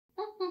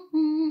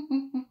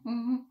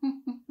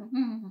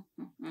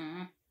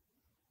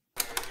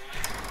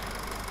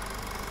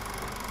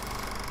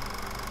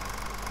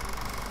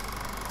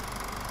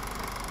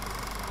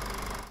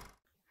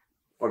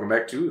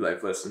back to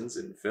Life Lessons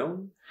in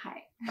Film.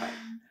 Hi. Hi.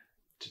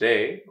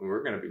 Today,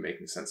 we're going to be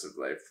making sense of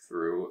life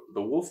through The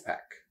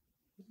Wolfpack.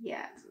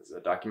 Yeah. This is a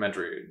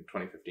documentary in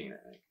 2015,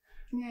 I think.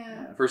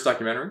 Yeah. First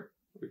documentary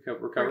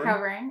we're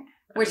covering.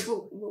 Which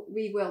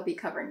we will be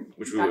covering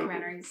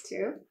documentaries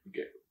too.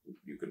 Okay.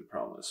 We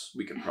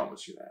can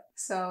promise you that.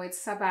 So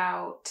it's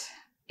about,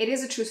 it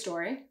is a true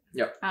story.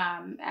 Yep.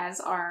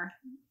 As our,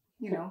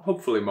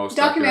 hopefully most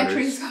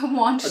documentaries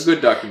want a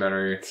good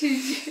documentary.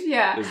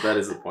 Yeah. That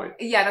is the point.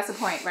 Yeah, that's the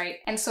point, right?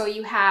 And so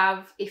you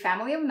have a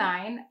family of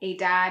 9, a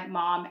dad,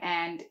 mom,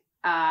 and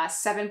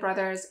 7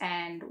 brothers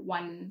and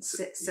 1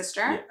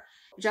 sister. Yeah.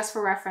 Just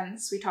for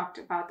reference, we talked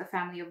about the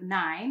family of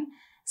 9.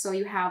 So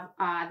you have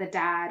the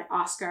dad,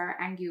 Oscar,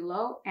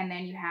 Angulo, and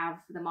then you have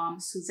the mom,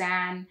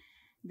 Susanne,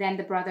 then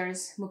the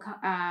brothers,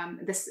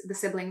 the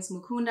siblings,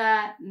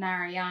 Mukunda,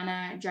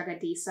 Narayana,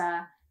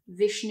 Jagadisa,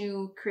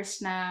 Visnu,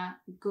 Krsna,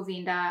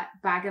 Govinda,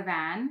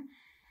 Bhagavan,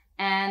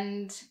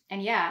 and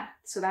yeah,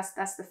 so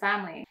that's the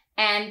family.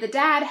 And the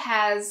dad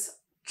has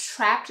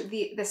trapped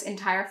this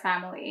entire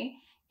family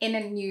in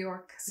a New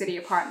York City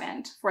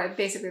apartment for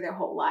basically their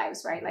whole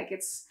lives, right? Like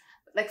it's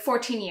like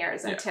 14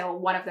 years until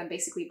one of them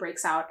basically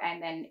breaks out,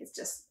 and then it's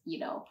just,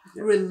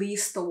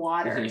 release the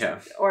water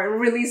or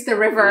release the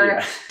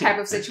river type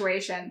of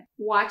situation.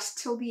 Watch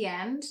till the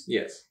end.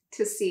 Yes.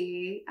 To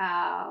see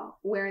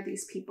where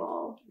these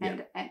people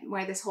and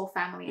where this whole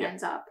family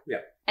ends up. Yeah.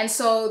 And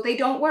so they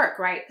don't work,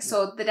 right?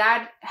 So the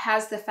dad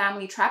has the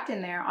family trapped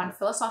in there on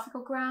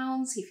philosophical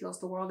grounds. He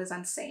feels the world is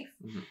unsafe.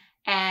 Mm-hmm.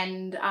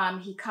 And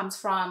he comes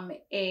from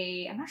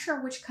I'm not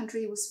sure which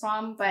country he was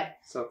from, but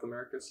South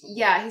America.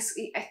 Yeah,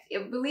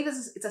 I believe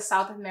it's a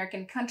South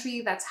American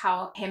country. That's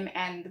how him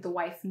and the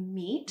wife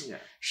meet. Yeah.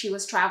 She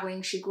was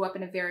traveling. She grew up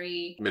in a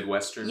very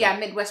Midwestern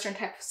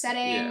type of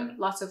setting. Yeah.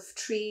 Lots of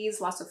trees,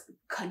 lots of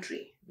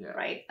country. Yeah.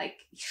 Right? Like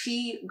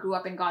she grew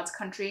up in God's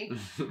country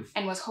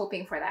and was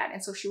hoping for that.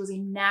 And so she was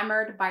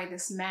enamored by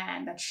this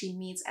man that she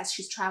meets as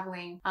she's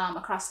traveling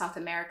across South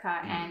America.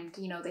 And,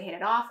 they hit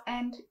it off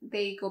and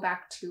they go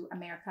back to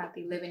America.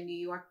 They live in New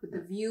York with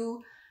the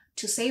view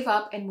to save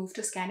up and move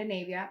to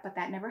Scandinavia, but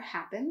that never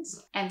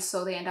happens. And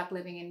so they end up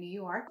living in New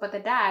York. But the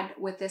dad,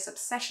 with this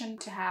obsession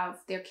to have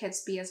their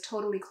kids be as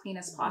totally clean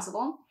as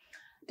possible,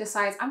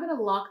 decides, I'm going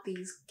to lock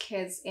these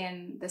kids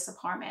in this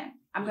apartment.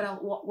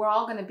 We're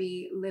all going to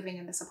be living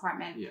in this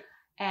apartment. Yeah.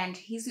 And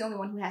he's the only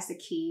one who has the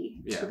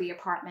key to the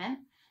apartment.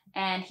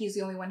 And he's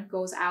the only one who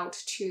goes out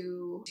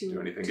to do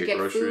anything, to get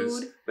groceries.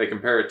 Food. They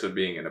compare it to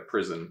being in a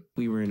prison.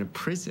 We were in a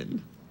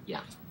prison.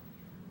 Yeah.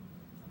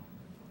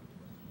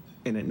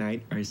 And at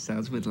night, our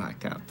cells would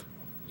lock up.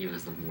 He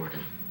was the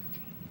warden.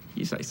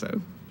 You say so?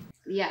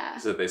 Yeah.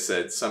 So they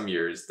said some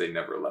years they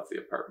never left the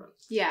apartment.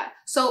 Yeah.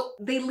 So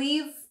they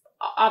leave,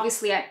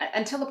 obviously,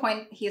 until the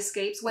point he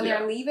escapes. When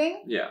they're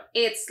leaving,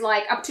 it's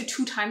like up to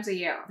 2 times a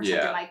year or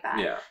something like that.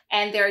 Yeah.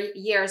 And there are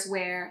years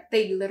where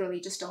they literally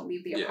just don't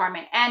leave the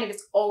apartment. And it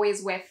is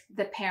always with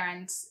the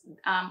parents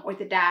or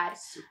the dad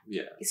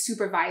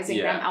supervising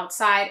them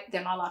outside.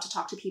 They're not allowed to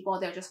talk to people.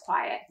 They're just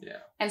quiet. Yeah.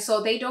 And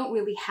so they don't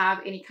really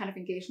have any kind of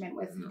engagement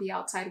with the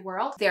outside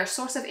world. Their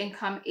source of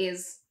income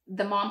is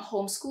the mom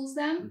homeschools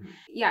them. Mm-hmm.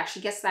 Yeah, she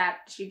gets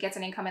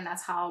an income, and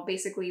that's how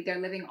basically they're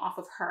living off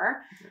of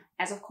her. Mm-hmm.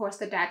 As of course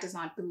the dad does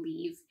not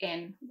believe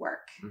in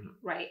work,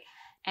 right?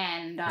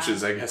 And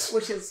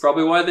which is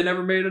probably why they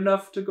never made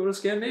enough to go to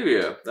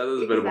Scandinavia. That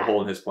was a bit of a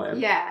hole in his plan.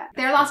 Yeah,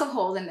 there are lots of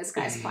holes in this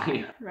guy's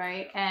plan,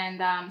 right?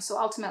 And so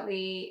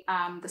ultimately,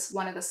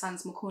 one of the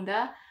sons,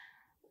 Mukunda,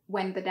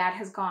 when the dad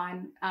has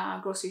gone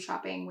grocery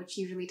shopping, which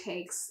usually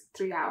takes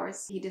 3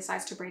 hours, he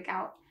decides to break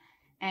out.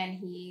 And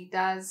he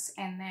does,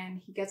 and then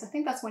he gets, I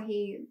think that's when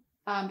he,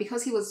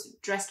 because he was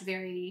dressed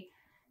very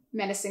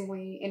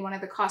menacingly in one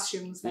of the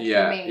costumes that he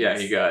made. Yeah,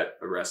 he got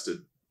arrested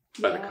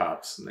by the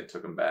cops and they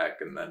took him back.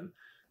 And then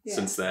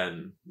since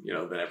then,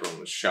 then everyone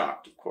was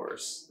shocked, of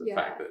course, the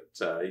fact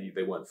that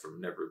they went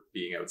from never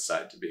being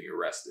outside to being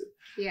arrested.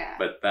 Yeah.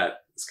 But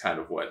that is kind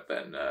of what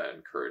then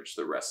encouraged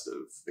the rest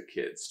of the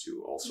kids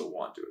to also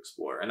want to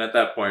explore. And at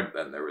that point,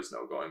 then there was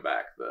no going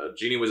back. The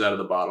genie was out of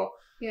the bottle.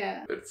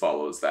 Yeah. It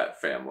follows that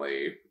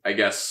family, I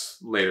guess,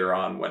 later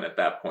on when at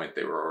that point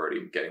they were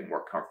already getting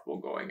more comfortable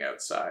going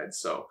outside.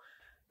 So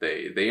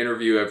they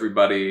interview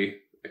everybody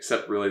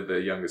except really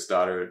the youngest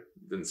daughter.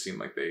 Didn't seem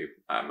like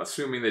I'm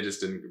assuming they just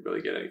didn't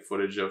really get any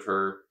footage of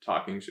her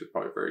talking. She was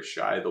probably very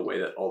shy, the way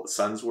that all the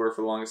sons were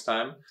for the longest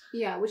time.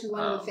 Yeah, which is one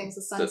of the things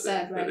the son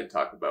said, right? That they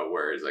talk about,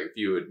 whereas like if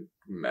you had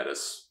met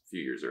us a few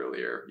years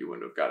earlier, you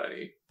wouldn't have got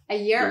any. A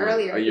year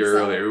earlier,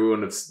 we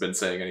wouldn't have been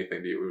saying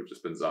anything to you. We would have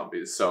just been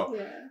zombies. So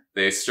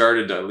they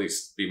started to at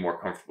least be more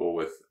comfortable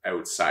with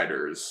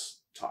outsiders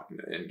talking,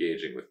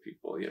 engaging with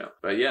people,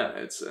 But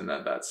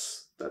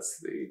that's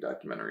the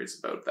documentary is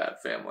about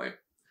that family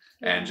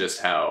and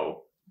just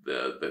how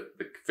the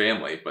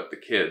family, but the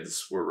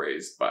kids were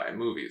raised by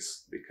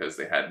movies because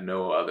they had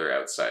no other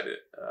outside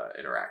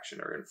interaction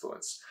or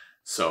influence.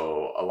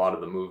 So a lot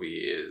of the movie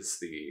is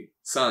the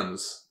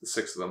sons, the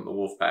 6 of them, the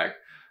Wolfpack.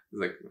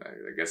 Like,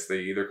 I guess they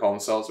either call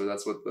themselves, or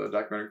that's what the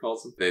documentary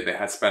calls them. They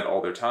had spent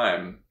all their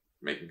time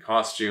making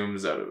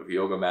costumes out of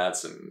yoga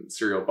mats and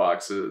cereal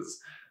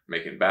boxes,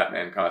 making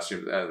Batman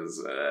costumes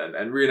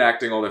and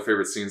reenacting all their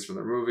favorite scenes from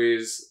their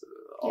movies.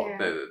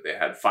 They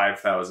had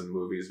 5,000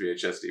 movies,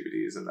 VHS,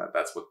 DVDs, and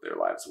that's what their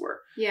lives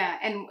were. Yeah,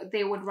 and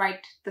they would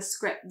write the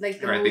script,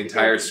 like the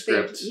entire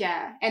script.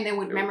 And they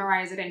would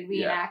memorize it and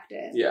reenact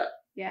it.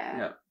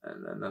 Yeah,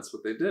 and that's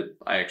what they did.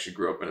 I actually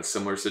grew up in a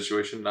similar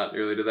situation, not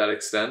nearly to that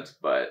extent,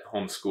 but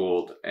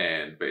homeschooled,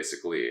 and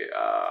basically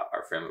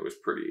our family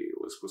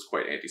was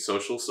quite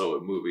antisocial. So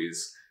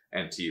movies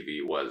and TV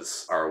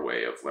was our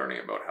way of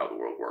learning about how the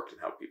world worked and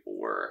how people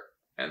were,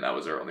 and that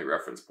was our only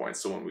reference point.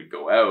 So when we'd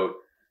go out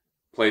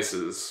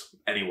places,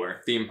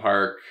 anywhere, theme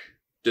park,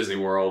 Disney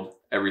World,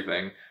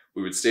 everything,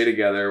 we would stay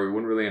together. We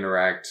wouldn't really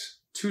interact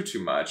too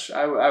much.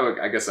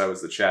 I guess I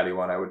was the chatty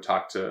one. I would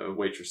talk to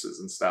waitresses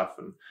and stuff,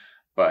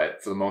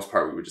 but for the most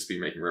part, we would just be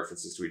making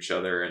references to each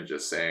other and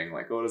just saying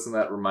like, oh, doesn't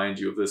that remind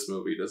you of this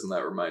movie? Doesn't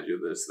that remind you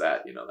of this,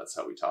 that? That's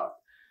how we talk.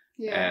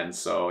 Yeah. And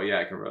so,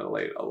 I can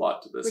relate a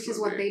lot to this Which is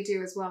what they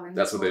do as well.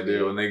 That's what they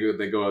do. And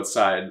they go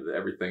outside.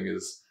 Everything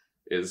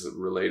is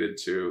related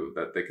to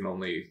that. They can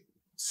only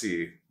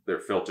see their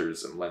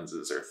filters and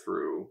lenses are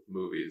through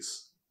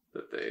movies.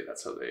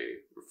 That's how they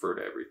refer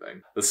to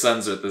everything. The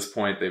sons at this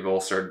point, they've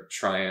all started to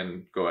try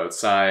and go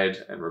outside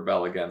and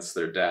rebel against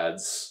their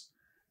dad's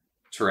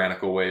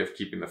tyrannical way of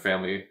keeping the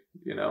family,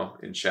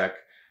 in check.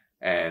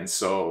 And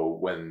so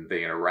when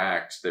they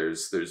interact,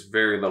 there's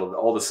very little.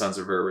 All the sons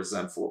are very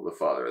resentful of the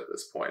father at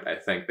this point. I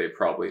think they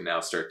probably now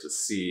start to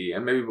see,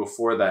 and maybe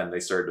before then, they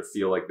started to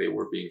feel like they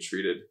were being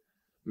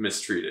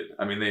mistreated.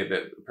 I mean,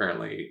 that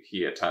apparently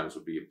he at times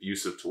would be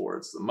abusive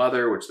towards the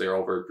mother, which they're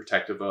all very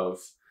protective of.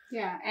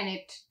 Yeah, and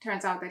it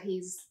turns out that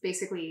he's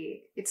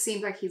basically, it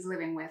seems like he's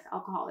living with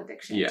alcohol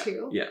addiction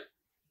too.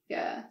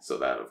 Yeah. So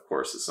that, of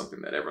course, is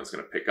something that everyone's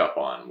going to pick up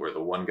on, where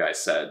the one guy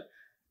said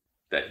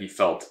that he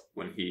felt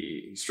when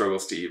he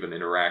struggles to even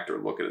interact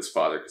or look at his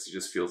father, because he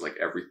just feels like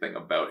everything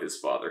about his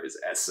father, his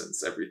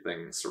essence,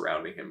 everything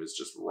surrounding him is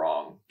just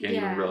wrong. Can't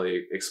even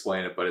really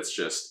explain it, but it's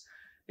just,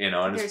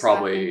 and it's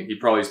probably, he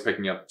probably is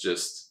picking up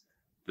just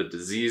the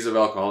disease of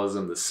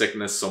alcoholism, the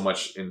sickness, so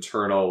much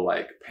internal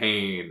like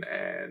pain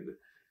and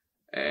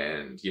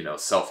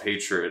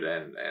self-hatred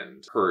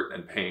and hurt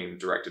and pain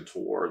directed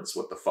towards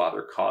what the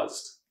father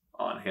caused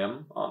on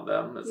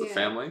them as a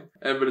family.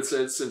 But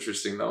it's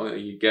interesting though,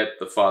 you get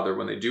the father,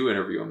 when they do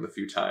interview him a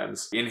few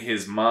times, in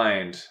his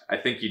mind, I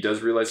think he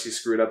does realize he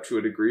screwed up to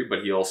a degree,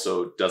 but he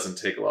also doesn't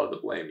take a lot of the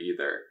blame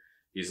either.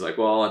 He's like,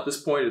 well, at this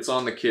point, it's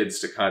on the kids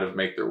to kind of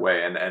make their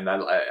way. And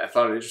I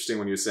found it interesting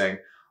when he was saying,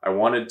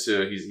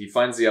 he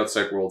finds the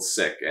outside world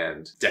sick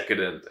and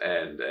decadent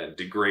and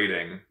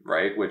degrading,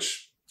 right?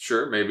 Which,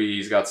 sure, maybe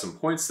he's got some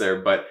points there,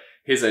 but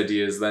his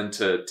idea is then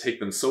to take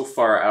them so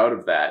far out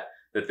of that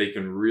they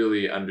can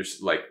really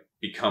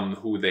become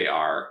who they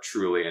are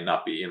truly and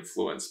not be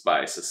influenced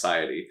by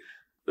society.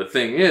 The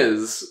thing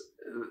is,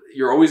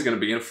 you're always going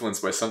to be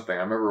influenced by something.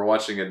 I remember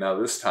watching it now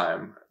this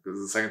time, because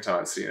it's the second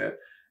time I've seen it,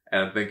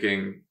 and I'm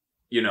thinking,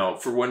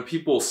 for when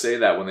people say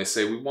that, when they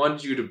say, we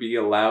want you to be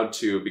allowed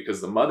to,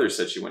 because the mother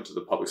said she went to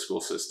the public school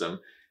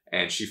system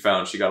and she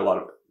found she got a lot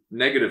of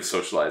negative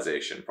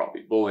socialization,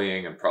 probably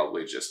bullying and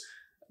probably just,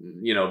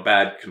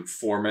 bad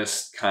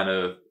conformist kind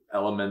of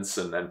elements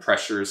and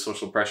pressures,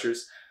 social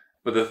pressures.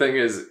 But the thing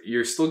is,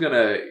 you're still going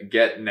to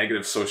get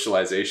negative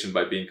socialization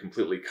by being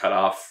completely cut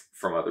off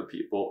from other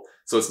people.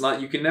 So it's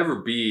not, you can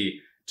never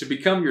to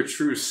become your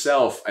true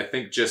self, I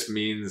think just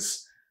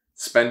means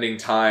spending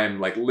time,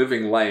 like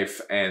living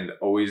life and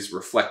always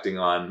reflecting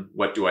on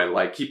what do I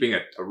like, keeping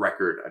a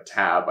record, a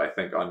tab, I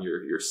think, on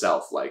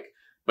yourself.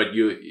 But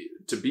your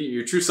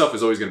true self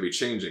is always going to be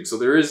changing. So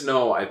there is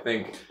no, I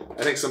think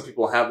some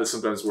people have this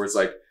sometimes where it's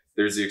like,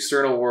 there's the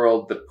external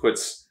world that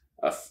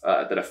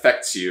that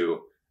affects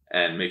you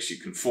and makes you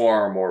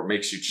conform or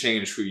makes you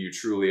change who you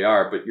truly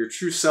are. But your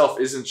true self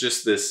isn't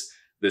just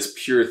this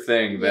pure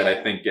thing that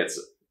I think gets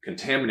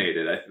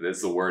contaminated.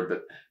 That's the word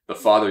that the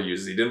father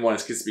uses. He didn't want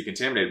his kids to be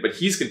contaminated, but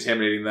he's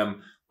contaminating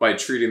them by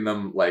treating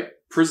them like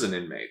prison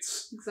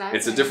inmates. Exactly.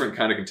 It's a different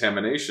kind of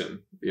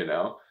contamination,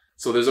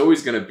 So there's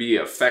always going to be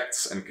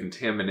effects and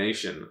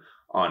contamination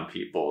on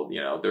people,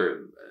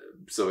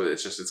 so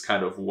it's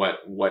kind of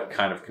what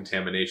kind of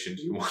contamination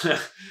do you want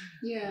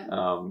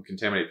to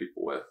contaminate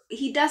people with?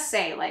 He does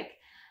say, like,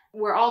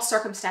 we're all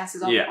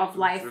circumstances of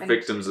life. And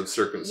victims of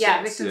circumstance.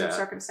 Yeah, victims of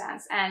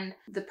circumstance. And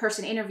the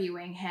person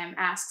interviewing him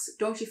asks,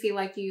 don't you feel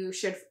like you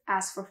should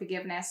ask for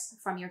forgiveness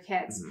from your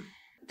kids? Mm-hmm.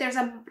 There's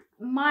a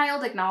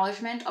mild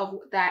acknowledgement of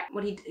that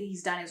what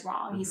he's done is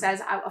wrong. Mm-hmm. He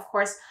says, of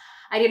course,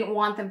 I didn't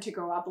want them to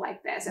grow up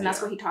like this. And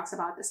that's what he talks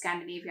about, the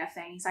Scandinavia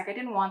thing. He's like, I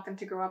didn't want them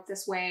to grow up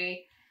this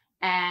way.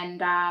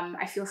 And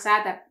I feel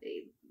sad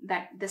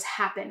that this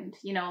happened,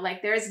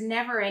 like there's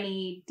never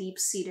any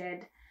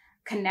deep-seated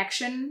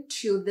connection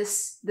to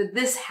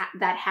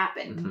that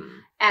happened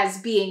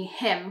as being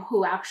him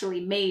who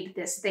actually made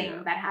this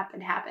thing that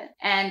happened happen.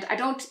 And I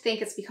don't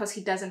think it's because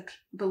he doesn't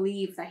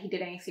believe that he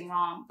did anything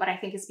wrong, but I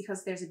think it's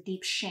because there's a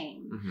deep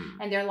shame.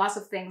 And there are lots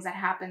of things that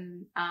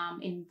happen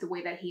in the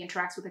way that he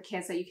interacts with the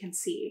kids that you can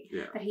see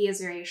that he is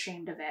very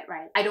ashamed of it,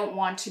 right? I don't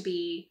want to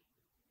be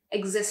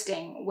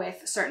existing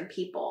with certain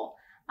people.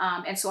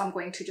 And so I'm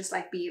going to just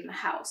like be in the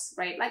house,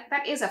 right? Like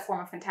that is a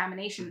form of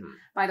contamination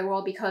by the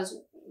world, because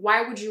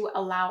why would you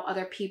allow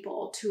other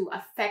people to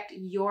affect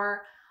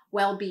your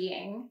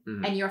well-being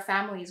and your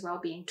family's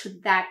well-being to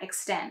that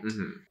extent?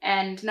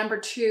 And number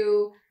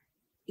two,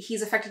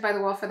 he's affected by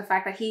the world for the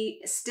fact that he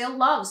still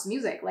loves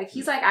music. Like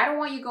he's like, I don't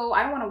want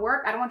to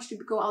work. I don't want you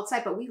to go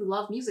outside, but we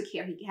love music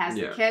here. He has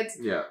the kids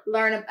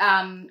learn,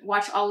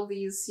 watch all of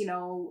these, you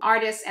know,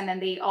 artists, and then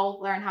they all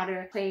learn how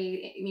to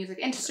play music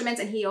instruments.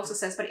 And he also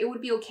says, but it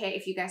would be okay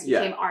if you guys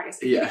became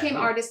artists. If you became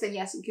artists, then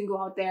yes, you can go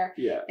out there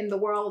in the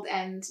world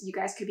and you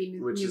guys could be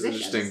musicians. Which is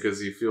interesting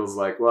because he feels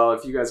like, well,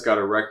 if you guys got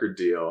a record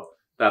deal,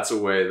 that's a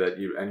way that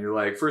you're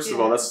like, first of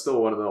all, that's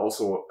still one of the,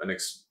 also an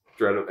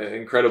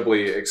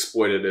incredibly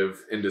exploitative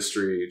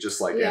industry,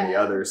 just like any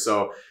other.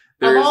 So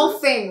of all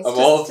things,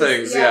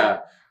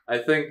 I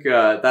think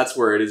that's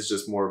where it is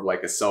just more of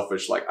like a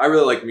selfish, like, I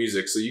really like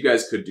music, so you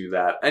guys could do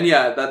that. And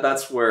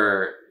that's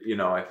where, you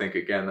know, I think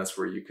again, that's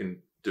where you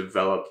can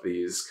develop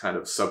these kind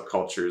of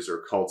subcultures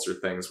or cults or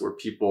things where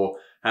people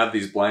have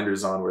these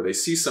blinders on, where they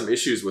see some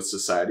issues with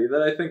society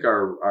that I think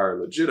are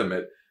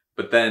legitimate,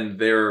 but then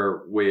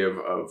their way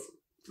of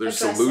their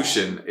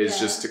solution is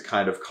just to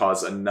kind of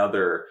cause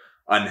another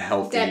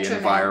unhealthy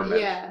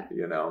environment,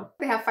 you know.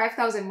 They have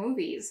 5,000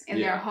 movies in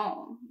their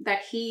home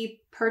that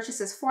he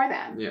purchases for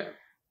them.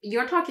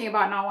 You're talking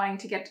about not wanting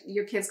to get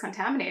your kids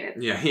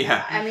contaminated.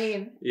 I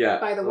mean,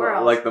 by the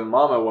world. Like the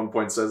mom at one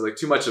point says, like,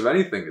 too much of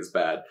anything is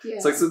bad.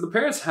 It's like, so the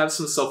parents have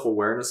some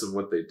self-awareness of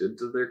what they did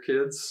to their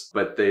kids,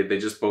 but they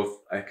just both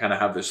kind of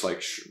have this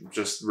like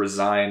just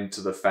resigned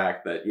to the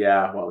fact that,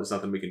 well, there's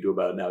nothing we can do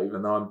about it now,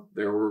 even though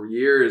there were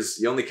years,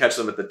 you only catch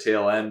them at the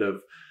tail end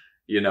of,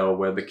 you know,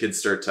 where the kids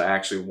start to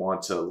actually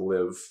want to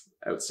live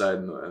outside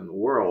in the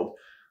world.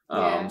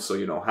 So,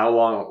 you know,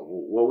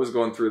 what was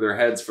going through their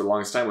heads for the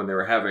longest time when they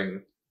were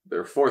having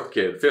their 4th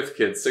kid, 5th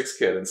kid, 6th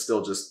kid, and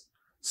still just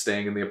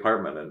staying in the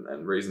apartment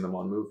and raising them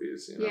on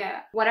movies, you know?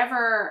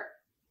 Whatever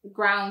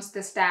grounds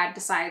this dad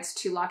decides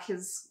to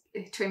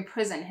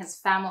imprison his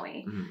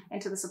family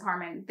into this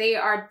apartment, they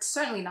are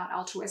certainly not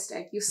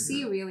altruistic. You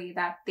see really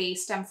that they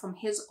stem from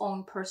his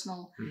own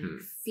personal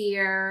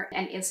fear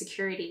and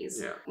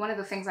insecurities. One of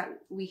the things that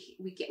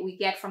we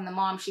get from the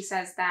mom, she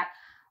says that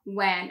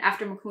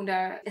after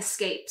Mukunda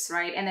escapes,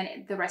 right, and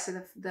then the rest of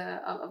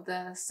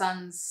the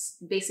sons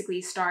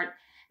basically start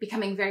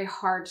becoming very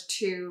hard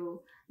to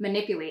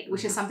manipulate,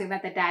 which is something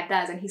that the dad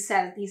does. And he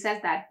says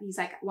that he's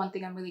like, one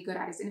thing I'm really good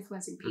at is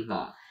influencing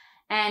people.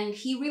 And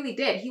he really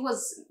did. He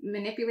was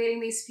manipulating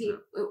these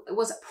people. It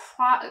was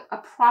a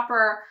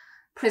proper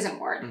prison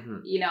ward,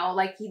 you know,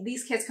 like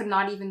these kids could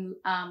not even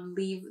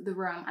leave the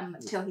room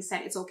until he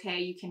said, it's okay,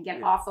 you can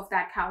get off of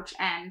that couch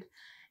and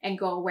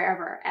go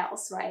wherever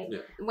else, right?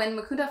 When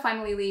Mukunda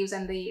finally leaves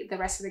and the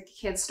rest of the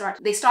kids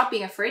stop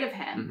being afraid of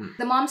him.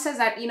 The mom says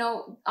that, you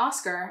know,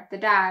 Oscar, the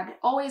dad,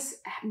 always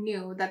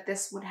knew that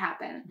this would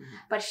happen,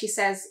 but she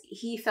says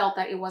he felt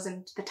that it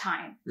wasn't the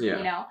time,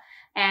 you know,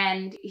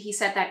 and he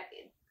said that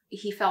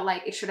he felt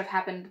like it should have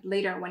happened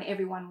later when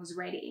everyone was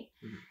ready.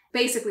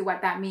 Basically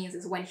what that means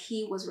is when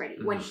he was ready,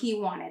 when he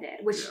wanted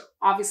it, which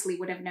obviously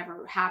would have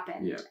never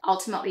happened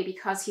ultimately,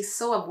 because he's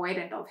so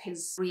avoidant of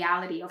his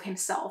reality of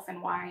himself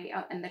and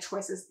and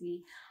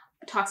the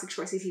toxic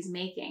choices he's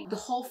making. The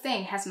whole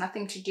thing has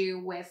nothing to do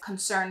with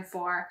concern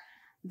for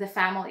the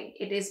family.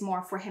 It is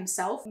more for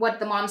himself. What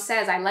the mom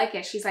says, I like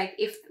it. She's like,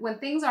 when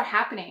things are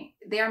happening,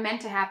 they are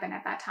meant to happen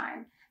at that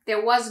time.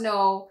 There was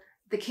no,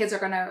 the kids are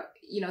gonna,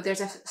 you know,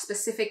 there's a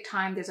specific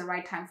time, there's a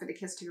right time for the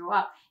kids to grow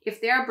up. If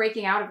they're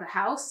breaking out of the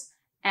house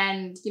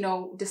and, you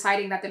know,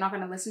 deciding that they're not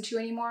going to listen to you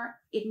anymore,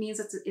 it means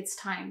it's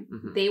time.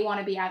 They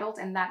want to be adults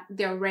and that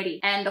they're ready.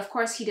 And of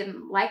course, he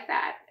didn't like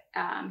that.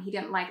 He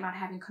didn't like not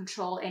having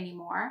control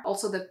anymore.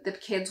 Also, the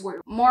kids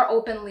were more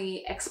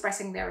openly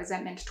expressing their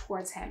resentment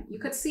towards him. You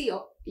could see,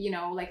 you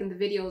know, like in the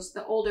videos,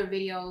 the older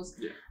videos,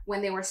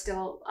 when they were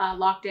still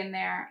locked in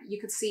there, you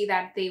could see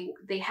that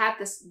they had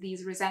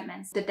these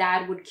resentments. The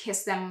dad would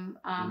kiss them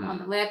on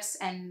the lips,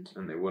 and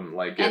they wouldn't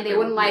like it. And they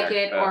wouldn't like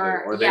it,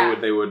 or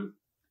they would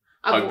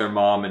hug their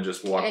mom and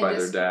just walk by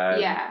their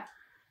dad.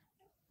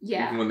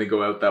 Even when they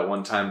go out that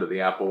one time to the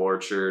apple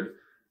orchard,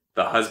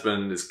 the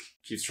husband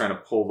keeps trying to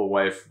pull the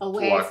wife to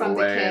walk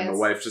away, and the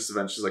wife just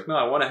eventually is like, no,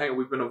 I want to hang.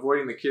 We've been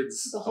avoiding the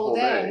kids the whole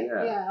day.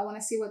 I want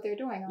to see what they're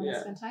doing. I want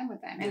to spend time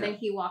with them. And then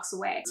he walks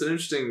away. It's an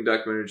interesting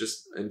documentary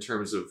just in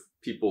terms of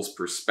people's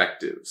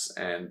perspectives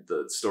and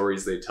the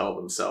stories they tell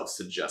themselves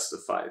to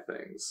justify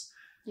things.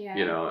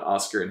 You know,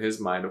 Oscar in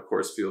his mind, of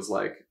course, feels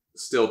like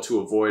still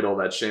to avoid all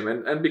that shame,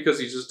 and because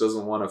he just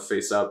doesn't want to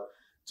face up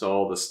So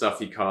all the stuff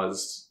he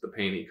caused, the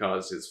pain he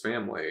caused his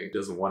family, he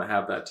doesn't want to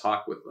have that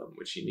talk with them,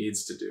 which he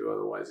needs to do.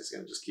 Otherwise, he's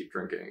going to just keep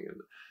drinking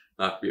and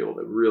not be able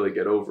to really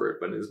get over it.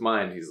 But in his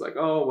mind, he's like,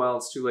 oh, well,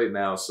 it's too late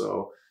now.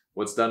 So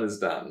what's done is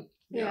done.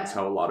 You know, that's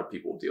how a lot of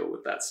people deal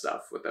with that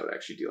stuff without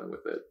actually dealing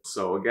with it.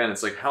 So again,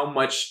 it's like, how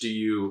much do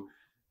you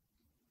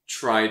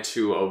try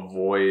to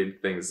avoid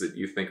things that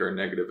you think are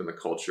negative in the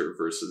culture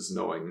versus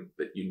knowing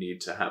that you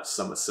need to have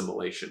some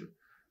assimilation,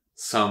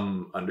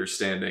 some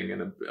understanding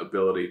and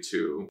ability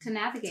to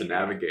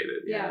navigate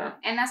it. Yeah.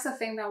 And that's the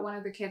thing that one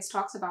of the kids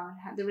talks about,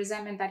 the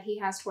resentment that he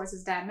has towards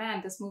his dad.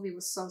 Man, this movie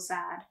was so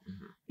sad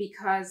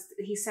because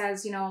he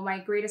says, you know, my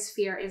greatest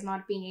fear is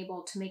not being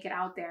able to make it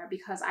out there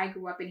because I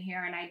grew up in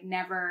here and I'd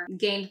never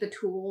gained the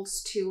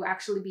tools to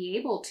actually be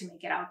able to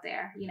make it out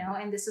there, you know,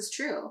 and this is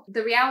true.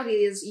 The reality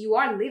is you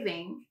are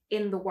living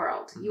in the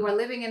world. You are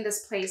living in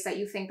this place that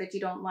you think that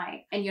you don't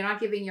like, and you're not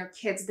giving your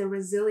kids the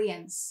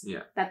resilience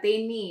that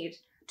they need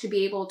to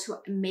be able to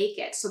make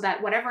it, so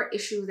that whatever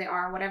issues there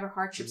are, whatever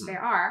hardships there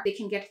are, they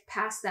can get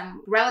past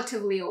them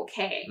relatively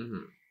okay.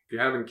 If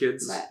you're having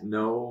kids,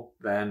 know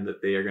then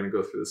that they are going to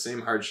go through the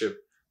same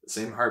hardship, the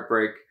same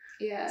heartbreak,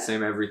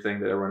 same everything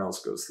that everyone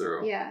else goes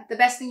through. Yeah. The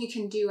best thing you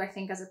can do, I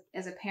think,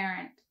 as a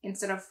parent,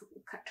 instead of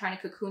trying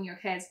to cocoon your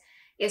kids,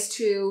 is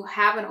to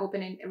have an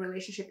open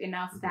relationship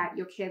enough that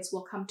your kids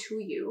will come to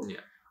you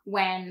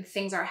when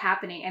things are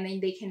happening, and then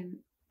they can,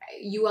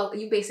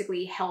 you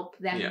basically help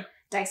them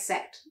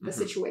dissect the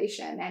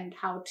situation and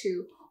how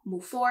to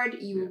move forward.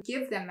 You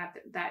give them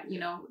that you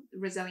know,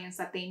 resilience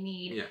that they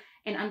need,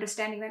 and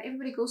understanding that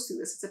everybody goes through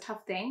this. It's a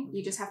tough thing.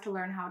 You just have to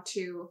learn how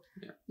to,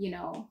 you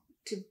know,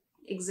 to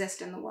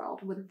exist in the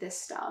world with this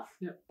stuff.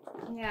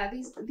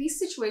 These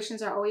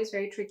situations are always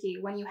very tricky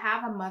when you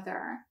have a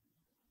mother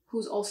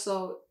who's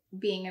also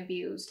being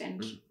abused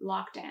and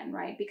locked in,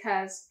 right?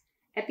 Because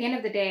at the end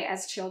of the day,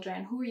 as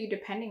children, who are you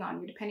depending on?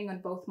 You're depending on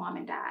both mom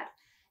and dad.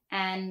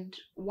 And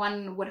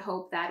one would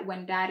hope that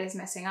when dad is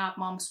messing up,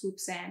 mom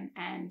swoops in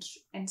and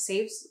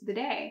saves the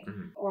day.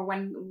 Or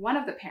when one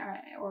of the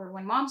parent, or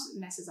when mom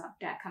messes up,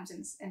 dad comes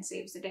in and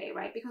saves the day,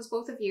 right? Because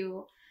both of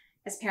you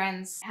as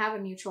parents have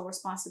a mutual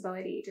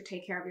responsibility to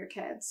take care of your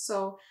kids.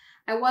 So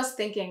I was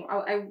thinking,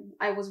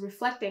 I was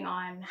reflecting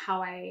on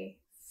how I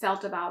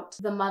felt about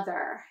the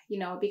mother, you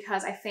know,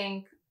 because I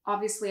think,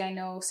 obviously, I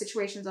know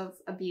situations of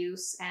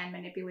abuse and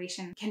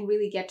manipulation can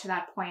really get to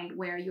that point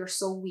where you're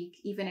so weak,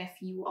 even if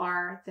you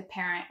are the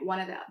parent,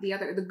 one of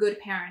the good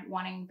parent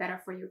wanting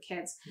better for your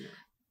kids.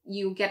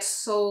 You get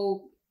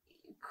so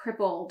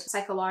crippled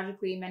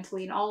psychologically,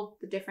 mentally, in all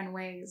the different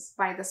ways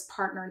by this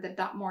partner,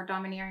 the more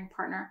domineering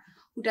partner,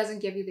 who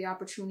doesn't give you the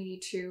opportunity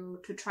to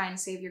try and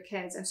save your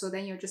kids. And so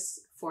then you're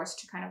just forced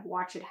to kind of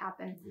watch it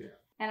happen.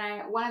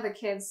 And one of the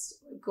kids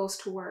goes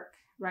to work,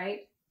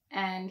 right?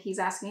 And he's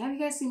asking, have you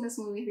guys seen this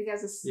movie? Have you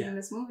guys seen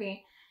this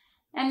movie?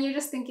 And you're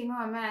just thinking,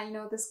 oh man, you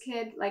know, this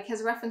kid, like,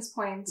 his reference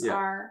points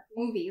are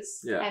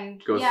movies. And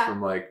goes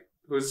from like,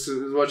 who's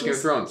watching Game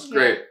of Thrones?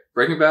 Great.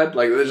 Breaking Bad?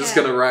 Like, they're just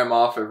going to rhyme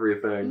off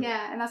everything.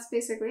 Yeah, and that's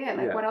basically it.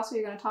 Like, what else are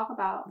you going to talk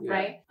about,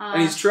 right?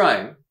 And he's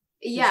trying.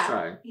 He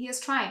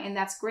is trying, and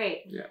that's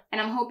great. And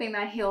I'm hoping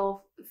that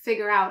he'll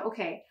figure out,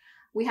 okay,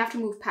 we have to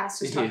move past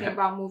just talking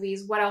about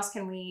movies. What else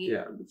can we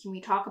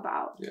talk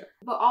about?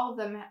 But all of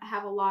them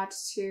have a lot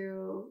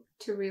to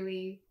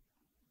really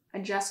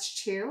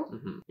adjust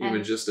to.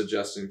 Even just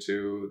adjusting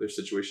to their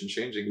situation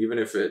changing. Even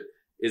if it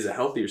is a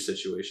healthier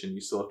situation,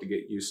 you still have to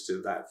get used to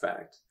that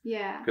fact.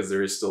 Because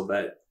there is still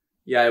that,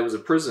 it was a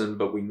prison,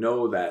 but we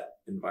know that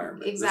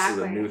environment.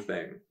 Exactly. This is a new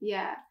thing.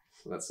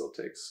 So that still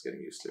takes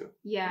getting used to.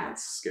 And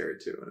it's scary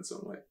too in its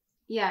own way.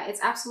 Yeah, it's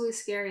absolutely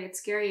scary.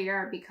 It's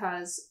scarier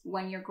because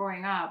when you're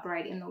growing up,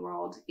 right, in the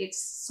world,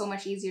 it's so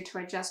much easier to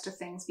adjust to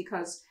things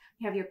because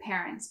you have your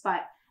parents.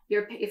 But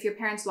if your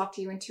parents locked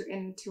you into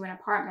an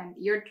apartment,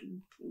 you're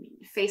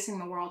facing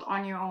the world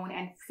on your own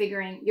and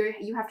figuring,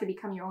 you have to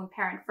become your own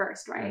parent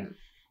first, right?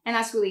 And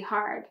that's really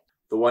hard.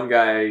 The one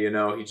guy, you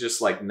know, he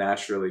just like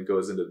naturally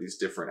goes into these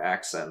different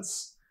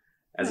accents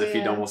as if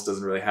he almost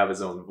doesn't really have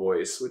his own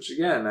voice, which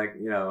again, I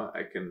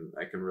can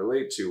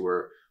relate to,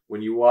 where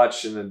when you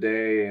watch in a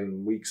day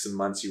and weeks and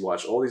months, you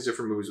watch all these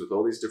different movies with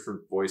all these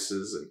different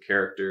voices and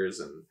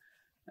characters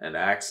and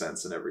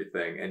accents and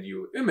everything, and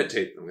you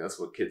imitate them, that's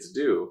what kids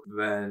do,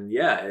 then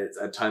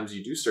at times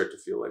you do start to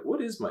feel like,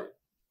 what is my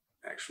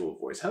actual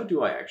voice? How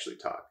do I actually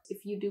talk?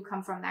 If you do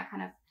come from that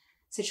kind of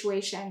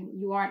situation,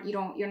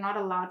 you're not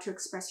allowed to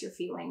express your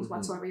feelings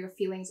whatsoever. Your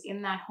feelings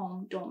in that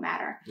home don't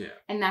matter.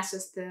 And that's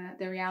just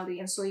the reality.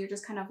 And so you're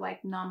just kind of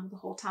like numb the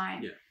whole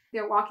time.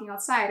 They're walking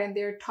outside and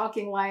they're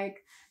talking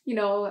like, you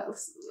know,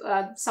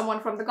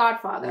 someone from The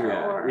Godfather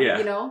or,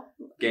 you know,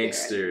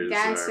 gangsters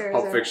or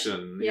Pulp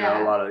Fiction, you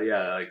know, a lot of,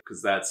 like,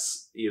 because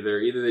that's either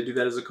they do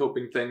that as a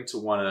coping thing to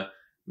want to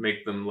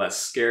make them less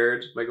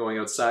scared by going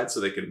outside,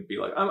 so they can be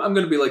like, I'm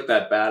going to be like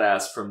that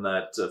badass from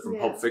from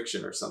Pulp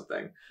Fiction or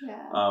something.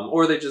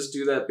 Or they just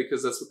do that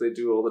because that's what they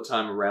do all the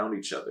time around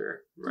each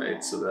other,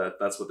 right? So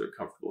that's what they're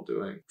comfortable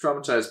doing.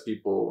 Traumatized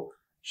people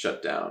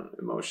shut down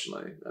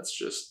emotionally. That's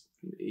just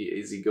an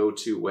easy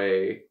go-to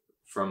way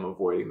from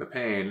avoiding the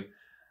pain.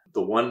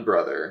 The one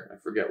brother, I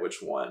forget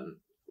which one,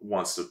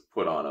 wants to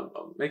put on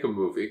make a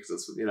movie, because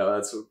that's, you know,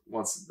 that's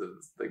once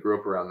they grew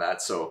up around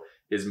that. So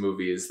his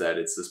movie is that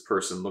it's this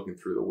person looking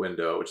through the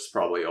window, which is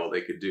probably all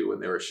they could do when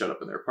they were shut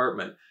up in their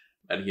apartment.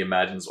 And he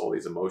imagines all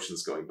these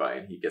emotions going by,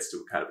 and he gets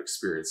to kind of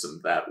experience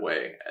them that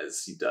way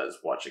as he does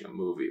watching a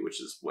movie,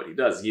 which is what he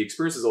does. He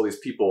experiences all these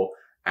people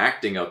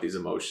acting out these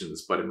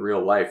emotions, but in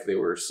real life they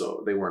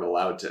weren't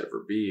allowed to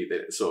ever be.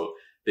 So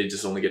they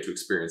just only get to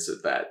experience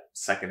it that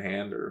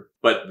secondhand.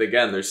 But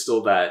again, there's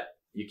still that,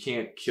 you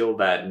can't kill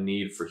that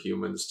need for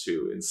humans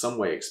to in some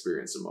way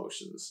experience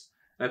emotions.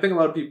 And I think a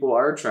lot of people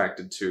are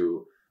attracted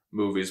to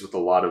movies with a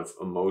lot of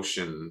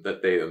emotion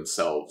that they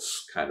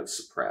themselves kind of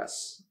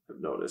suppress. I've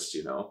noticed,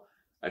 you know.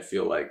 I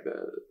feel like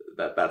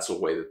that's a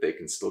way that they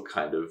can still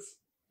kind of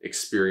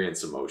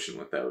experience emotion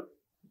without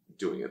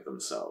doing it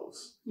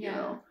themselves, you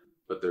know?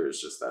 But there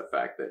is just that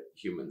fact that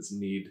humans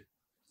need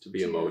to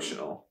be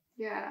emotional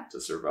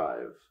to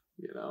survive,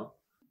 you know?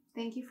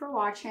 Thank you for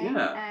watching.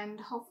 And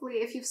hopefully,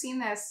 if you've seen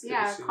this,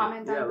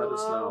 comment down below. Let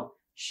us know.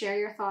 Share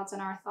your thoughts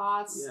and our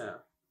thoughts.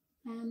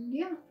 And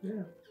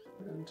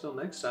Until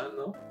next time,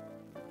 though.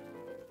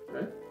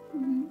 Right?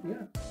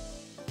 Mm-hmm.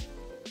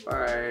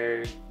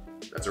 Bye.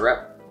 That's a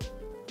wrap.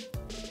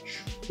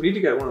 We need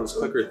to get one of those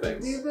clicker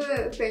things. Do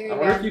the thing. I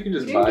wonder if you can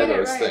just buy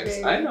those things.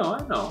 Baby. I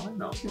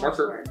know.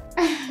 Marker.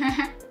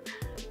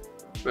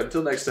 But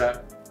until next time,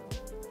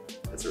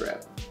 that's a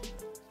wrap.